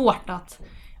också svårt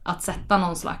att sätta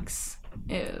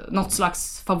något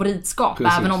slags favoritskap.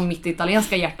 Precis. Även om mitt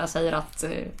italienska hjärta säger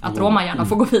att Roma gärna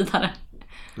får gå vidare.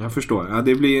 Jag förstår. Ja,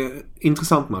 det blir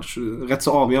intressant match. Rätt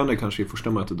så avgörande kanske i första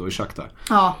mötet då i Shakhtar.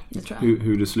 Ja, det tror jag.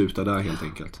 Hur det slutar där helt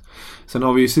enkelt. Sen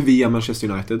har vi ju Sevilla,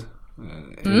 Manchester United.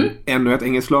 Ännu ett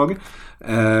engelskt lag.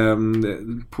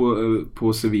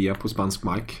 På Sevilla, på spansk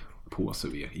mark. På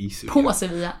Sevilla, i Sevilla. På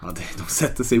Sevilla. Ja, de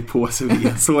sätter sig på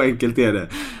Sevilla. Så enkelt är det.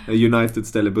 United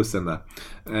ställer bussen där.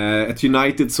 Ett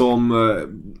United som...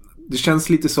 Det känns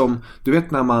lite som... Du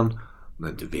vet när man...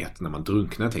 Nej, du vet när man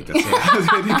drunknar, tänkte jag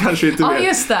säga. Det kanske inte vet. Ja,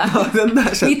 just det. Ja,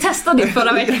 vi testade det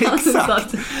förra veckan.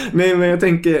 Exakt. Nej, men jag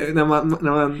tänker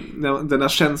när den där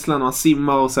känslan när man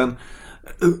simmar och sen...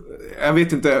 Jag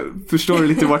vet inte, förstår du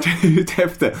lite vart jag är ute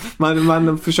efter?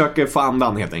 Man försöker få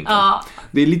andan helt enkelt. Ja.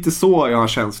 Det är lite så jag har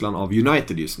känslan av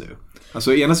United just nu.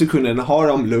 Alltså ena sekunden har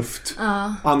de luft,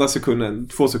 andra sekunden,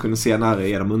 2 sekunder senare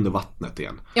är de under vattnet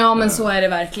igen. Ja, men så är det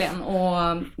verkligen.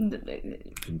 Och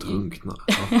drunkna.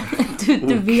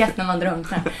 du vet när man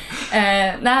drunknar.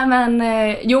 Nej, men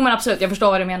jo, men absolut, jag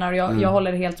förstår vad du menar och jag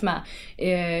håller helt med.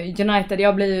 United,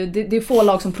 det är få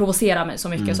lag som provocerar mig så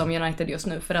mycket som United just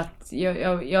nu, för att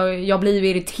jag blir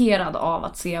irriterad av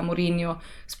att se Mourinho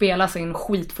spela sin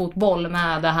skitfotboll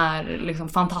med det här liksom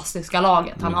fantastiska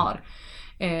laget han har.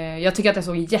 Jag tycker att det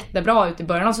såg jättebra ut i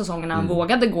början av säsongen när han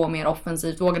vågade gå mer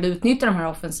offensivt, vågade utnyttja de här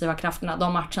offensiva krafterna,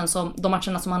 de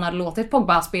matcherna som han hade låtit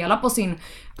Pogba spela på sin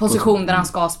position där han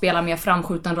ska spela mer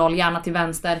framskjuten roll, gärna till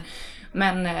vänster.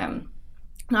 Men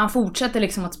när han fortsätter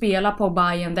liksom att spela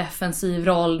Pogba i en defensiv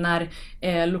roll, när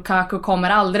Lukaku kommer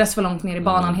alldeles för långt ner i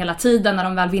banan hela tiden, när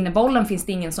de väl vinner bollen finns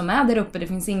det ingen som är där uppe, det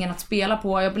finns ingen att spela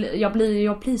på. Jag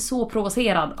blir så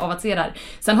provocerad av att se det här.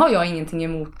 Sen har jag ingenting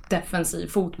emot defensiv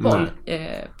fotboll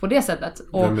på det sättet.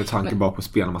 Och med tanke bara på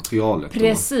spelarmaterialet.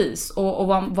 Precis, och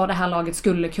vad det här laget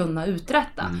skulle kunna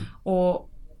uträtta. Och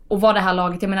vad det här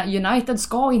laget, jag menar, United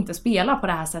ska inte spela på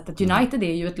det här sättet. United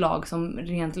är ju ett lag som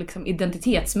rent liksom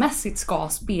identitetsmässigt ska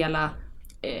spela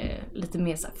lite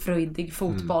mer så här fröjdig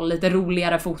fotboll, lite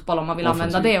roligare fotboll om man vill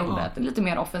använda det ordet. Lite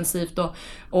mer offensivt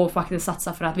och faktiskt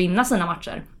satsa för att vinna sina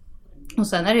matcher. Och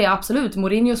sen är det absolut,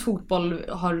 Mourinhos fotboll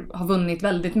har vunnit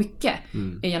väldigt mycket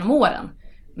genom åren.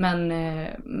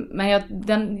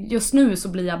 Men just nu så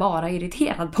blir jag bara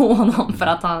irriterad på honom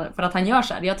för att han gör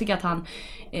så här. Jag tycker att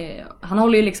han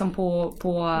håller ju liksom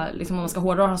på liksom, om man ska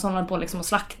hårdra, så håller han på liksom och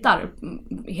slaktar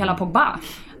hela Pogba.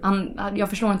 Jag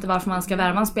förstår inte varför man ska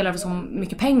värva en spelare för så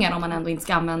mycket pengar om man ändå inte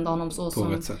ska använda honom så på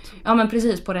rätt sätt. Ja, men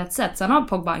precis, på rätt sätt. Sen har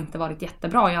Pogba inte varit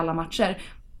jättebra i alla matcher.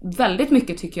 Väldigt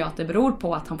mycket tycker jag att det beror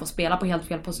på att han får spela på helt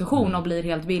fel position och blir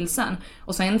helt vilsen.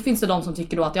 Och sen finns det de som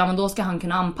tycker då att ja, men då ska han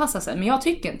kunna anpassa sig. Men jag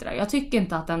tycker inte det. Jag tycker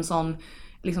inte att en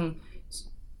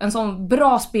sån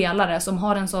bra spelare som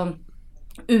har en sån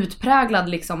utpräglad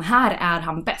liksom, här är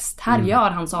han bäst, här gör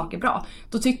han saker bra,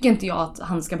 då tycker inte jag att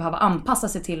han ska behöva anpassa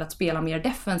sig till att spela mer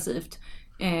defensivt.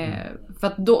 För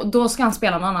att då ska han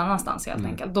spela någon annanstans helt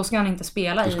enkelt. Då ska han inte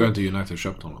spela då ska inte United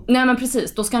köpt honom. Nej, men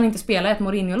precis, då ska han inte spela i ett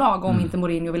Mourinho-lag om inte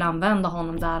Mourinho vill använda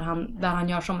honom där han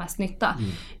gör som mest nytta.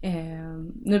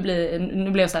 Nu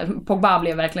blev så här, Pogba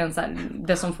blev verkligen så här,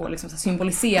 det som får liksom så här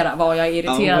symbolisera vad jag är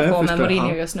irriterad på med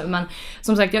Mourinho just nu. Men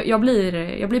som sagt, jag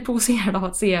blir provocerad av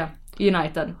att se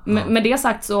United. Med det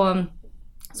sagt så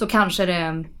kanske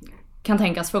det kan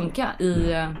tänkas funka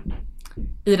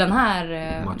i den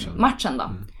här matchen då.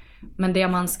 Men det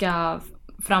man ska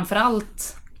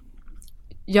framförallt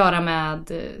göra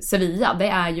med Sevilla, det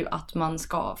är ju att man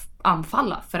ska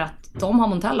anfalla, för att de har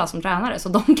Montella som tränare, så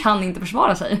de kan inte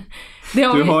försvara sig. Du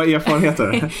har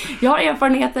erfarenheter? Jag har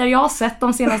erfarenheter, jag har sett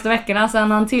de senaste veckorna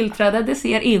sedan han tillträdde, det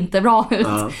ser inte bra ut.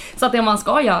 Så att det man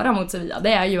ska göra mot Sevilla,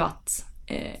 det är ju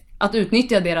att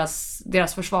utnyttja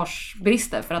deras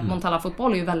försvarsbrister, för att Montella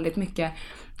fotboll är ju väldigt mycket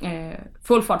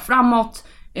full fart framåt,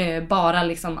 bara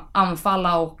liksom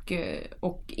anfalla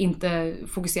och inte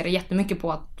fokusera jättemycket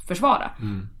på att försvara.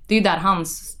 Det är ju där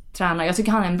hans tränare, jag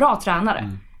tycker han är en bra tränare,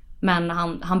 Men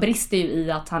han brister ju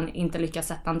i att han inte lyckas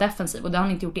sätta en defensiv. Och det har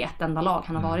han inte gjort i ett enda lag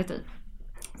han har varit i.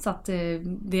 Så att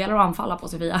det gäller att anfalla på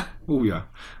Sevilla. Oh ja.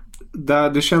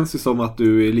 Det känns ju som att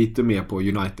du är lite mer på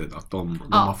United. Att de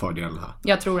har fördelen här.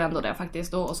 Jag tror ändå det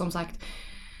faktiskt. Och som sagt,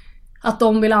 att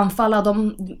de vill anfalla.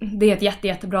 Det är ett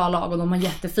jättebra lag och de har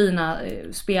jättefina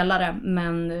spelare.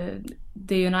 Men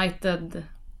det United,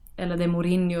 eller det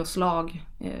Mourinhos lag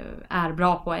är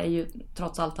bra på är ju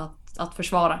trots allt att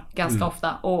försvara ganska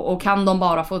ofta. Och kan de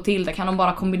bara få till det, kan de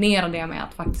bara kombinera det med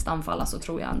att faktiskt anfalla, så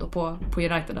tror jag ändå på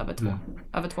United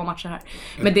över två matcher här.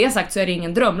 Med det sagt så är det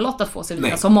ingen drömlott att få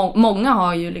Sevilla. Så många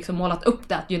har ju liksom målat upp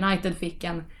det att United fick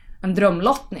en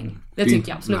drömlottning. Det tycker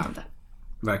jag absolut inte.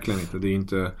 Verkligen inte. Det är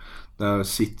inte... Där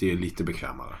City är lite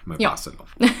bekvämare med Basel.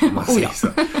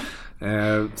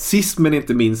 Sist men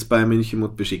inte minst Bayern München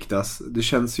mot Besiktas. Det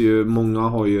känns ju, många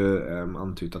har ju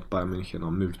antytt att Bayern München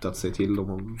har mutat sig till.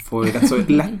 De får rätt så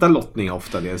lätta lottningar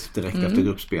ofta direkt efter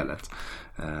gruppspelet.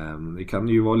 Det kan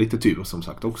ju vara lite tur som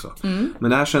sagt också.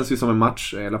 Men det här känns ju som en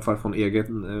match, i alla fall från eget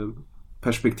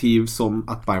perspektiv, som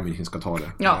att Bayern München ska ta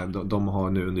det. Ja. De har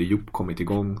nu under Jupp kommit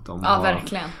igång.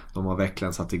 Verkligen. De har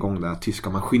verkligen satt igång det här tyska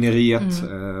maskineriet.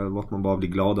 Vart man bara blir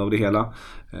glad av det hela.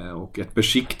 Och ett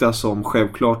Besiktas som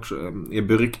självklart är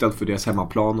beryktad för deras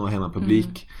hemmaplan och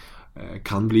hemmapublik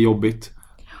kan bli jobbigt.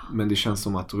 Men det känns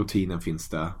som att rutinen finns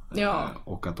där. Ja.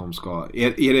 Och att de ska...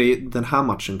 Är det den här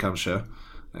matchen kanske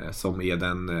som är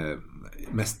den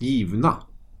mest givna?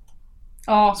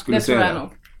 Ja, det tror jag nog.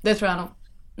 Det tror jag nog.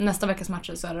 Nästa veckas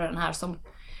matcher så är det den här som...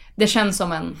 Det känns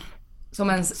som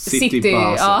en City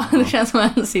ja, det känns som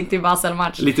en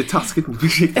City-Basel-match. Lite taskigt mot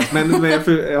Besiktas, men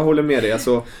jag håller med dig.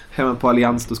 Alltså, hemma på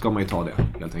Allians, då ska man ju ta det,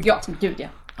 helt enkelt. Ja, gud ja.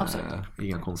 Absolut.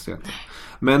 Inga konstigheter.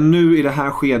 Men nu i det här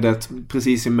skedet,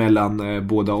 precis emellan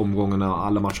båda omgångarna,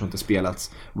 alla matcher har inte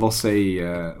spelats. Vad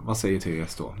säger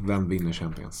Therese då? Vem vinner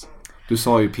Champions? Du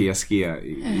sa ju PSG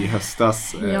i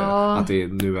höstas att det är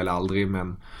nu eller aldrig,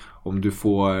 men om du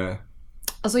får...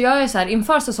 Alltså jag är så här,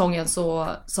 inför säsongen så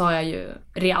sa jag ju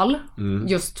Real.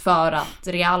 Just för att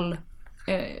Real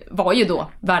var ju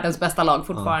då världens bästa lag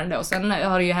fortfarande. Och sen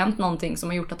har det ju hänt någonting som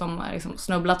har gjort att de har liksom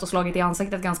snubblat och slagit i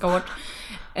ansiktet ganska hårt.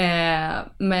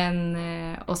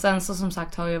 Och sen så som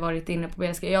sagt har jag varit inne på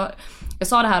PSG. Jag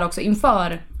sa det här också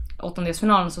inför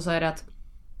åttondelsfinalen, så sa jag det att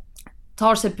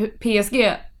tar sig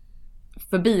PSG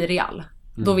förbi Real,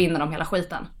 då vinner de hela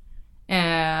skiten.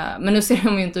 Men nu ser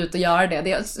de ju inte ut att göra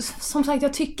det. Som sagt,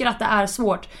 jag tycker att det är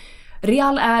svårt.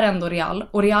 Real är ändå Real,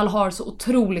 och Real har så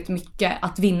otroligt mycket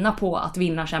att vinna på att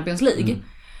vinna Champions League.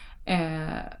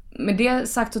 Med det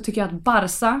sagt så tycker jag att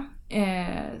Barca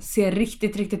ser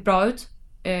riktigt, riktigt bra ut.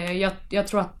 Jag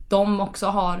tror att de också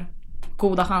har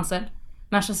goda chanser.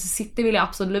 Manchester City vill jag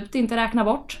absolut inte räkna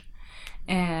bort.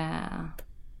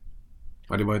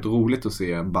 Ja, det var ju roligt att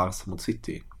se Barca mot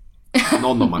City.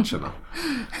 Någon av matcherna.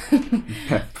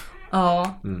 Pepp.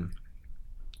 Ja.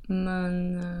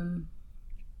 Men...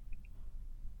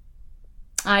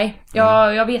 nej,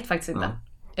 jag vet faktiskt inte.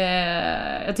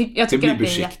 Jag tycker det blir att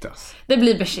Besiktas. Det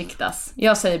blir Besiktas.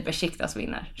 Jag säger Besiktas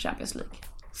vinner Champions League.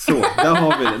 Så,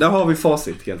 där har vi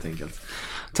facit helt enkelt.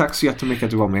 Tack så jättemycket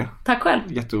att du var med. Tack själv.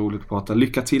 Jätteroligt att prata.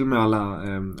 Lycka till med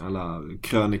alla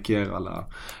kröniker, alla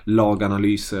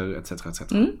laganalyser etc.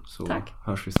 Så tack.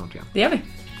 Hörs vi snart igen. Det gör vi.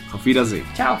 Auf Wiedersehen.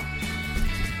 Ciao.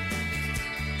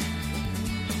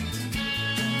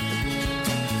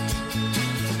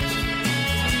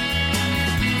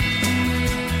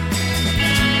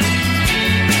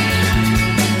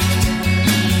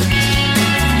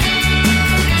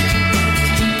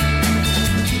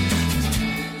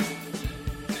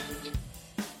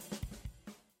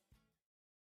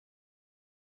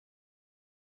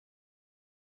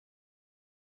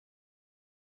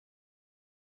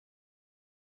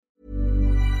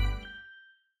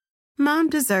 Mom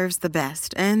deserves the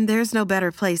best, and there's no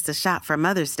better place to shop for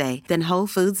Mother's Day than Whole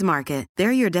Foods Market.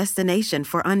 They're your destination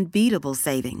for unbeatable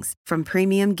savings, from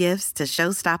premium gifts to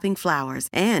show-stopping flowers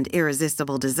and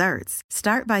irresistible desserts.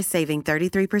 Start by saving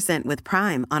 33% with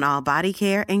Prime on all body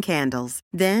care and candles.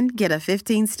 Then get a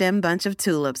 15-stem bunch of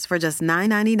tulips for just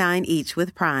 $9.99 each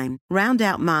with Prime. Round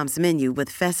out Mom's menu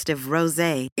with festive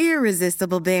rosé,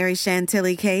 irresistible berry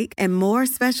chantilly cake, and more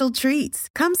special treats.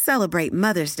 Come celebrate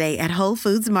Mother's Day at Whole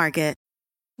Foods Market.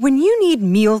 When you need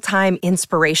mealtime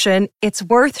inspiration, it's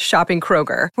worth shopping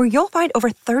Kroger, where you'll find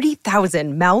over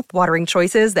 30,000 mouth-watering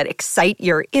choices that excite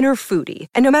your inner foodie.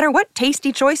 And no matter what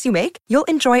tasty choice you make, you'll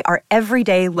enjoy our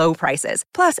everyday low prices,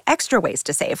 plus extra ways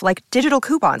to save, like digital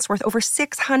coupons worth over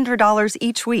 $600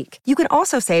 each week. You can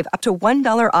also save up to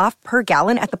 $1 off per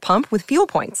gallon at the pump with fuel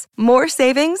points. More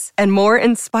savings and more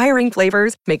inspiring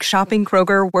flavors make shopping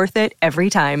Kroger worth it every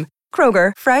time.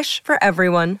 Kroger, fresh for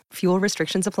everyone. Fuel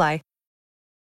restrictions apply.